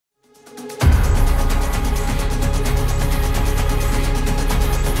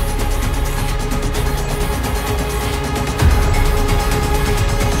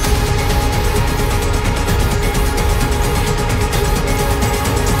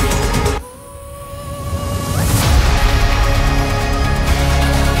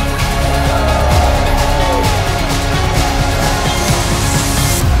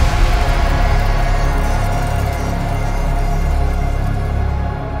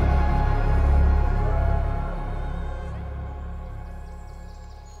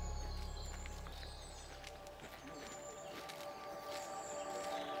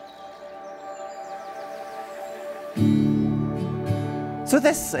So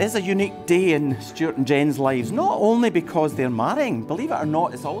this is a unique day in Stuart and Jen's lives, not only because they're marrying, believe it or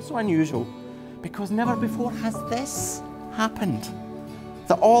not, it's also unusual, because never before has this happened.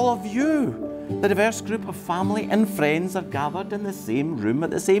 That all of you, the diverse group of family and friends, are gathered in the same room at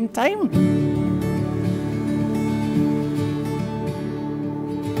the same time.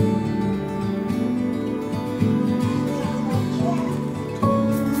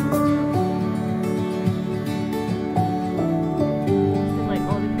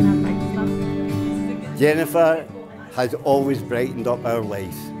 Jennifer has always brightened up our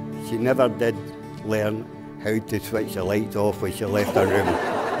lives. She never did learn how to switch the lights off when she left her room.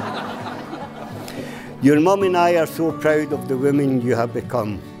 Your mum and I are so proud of the woman you have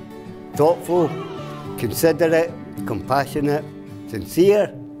become. Thoughtful, considerate, compassionate,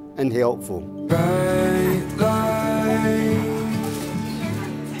 sincere and helpful. Bright light,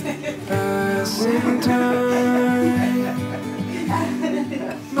 passing time,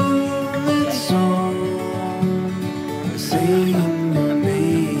 moments on, saying your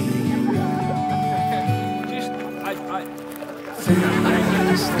name.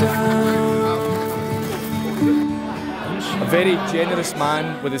 A very generous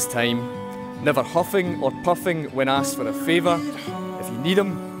man with his time, never huffing or puffing when asked for a favour. If you need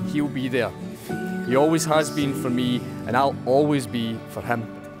him, he'll be there. He always has been for me, and I'll always be for him.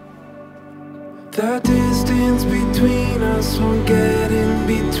 The distance between us won't get in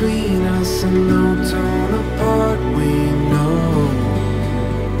between us, and no torn apart we know,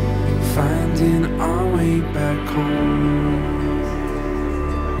 finding our way back home.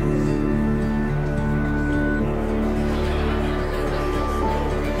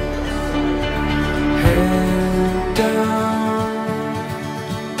 Head down,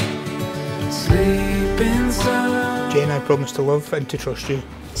 sleep inside. Jen, I promise to love and to trust you.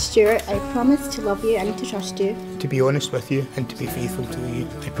 Stuart, I promise to love you and to trust you. To be honest with you and to be faithful to you.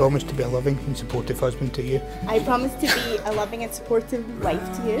 I promise to be a loving and supportive husband to you. I promise to be a loving and supportive wife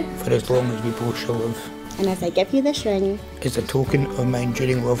to you. For as long as we both shall live. And as I give you this ring, as a token of my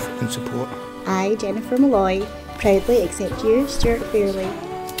enduring love and support, I, Jennifer Malloy, proudly accept you, Stuart Fairley,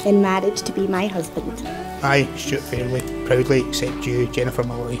 in marriage to be my husband. I, Stuart Fairley, proudly accept you, Jennifer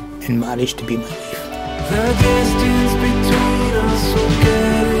Malloy, in marriage to be my wife. The distance between us will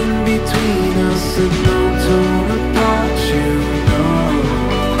get in between us, and no torn apart you know.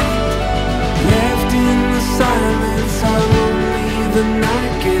 Left in the silence, how lonely the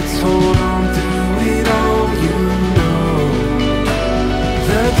night gets. Hold on through it all, you know.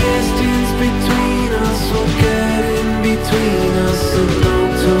 The distance between us will get in between us, and no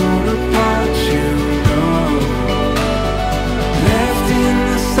torn apart you know. Left in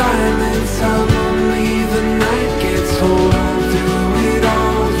the silence, how lonely the night gets. Hold on through it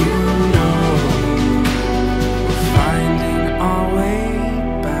all, you know. We're finding our way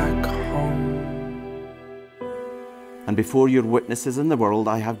back home. And before your witnesses in the world,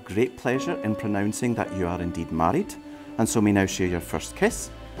 I have great pleasure in pronouncing that you are indeed married, and so may now share your first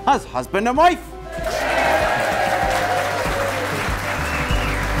kiss as husband and wife.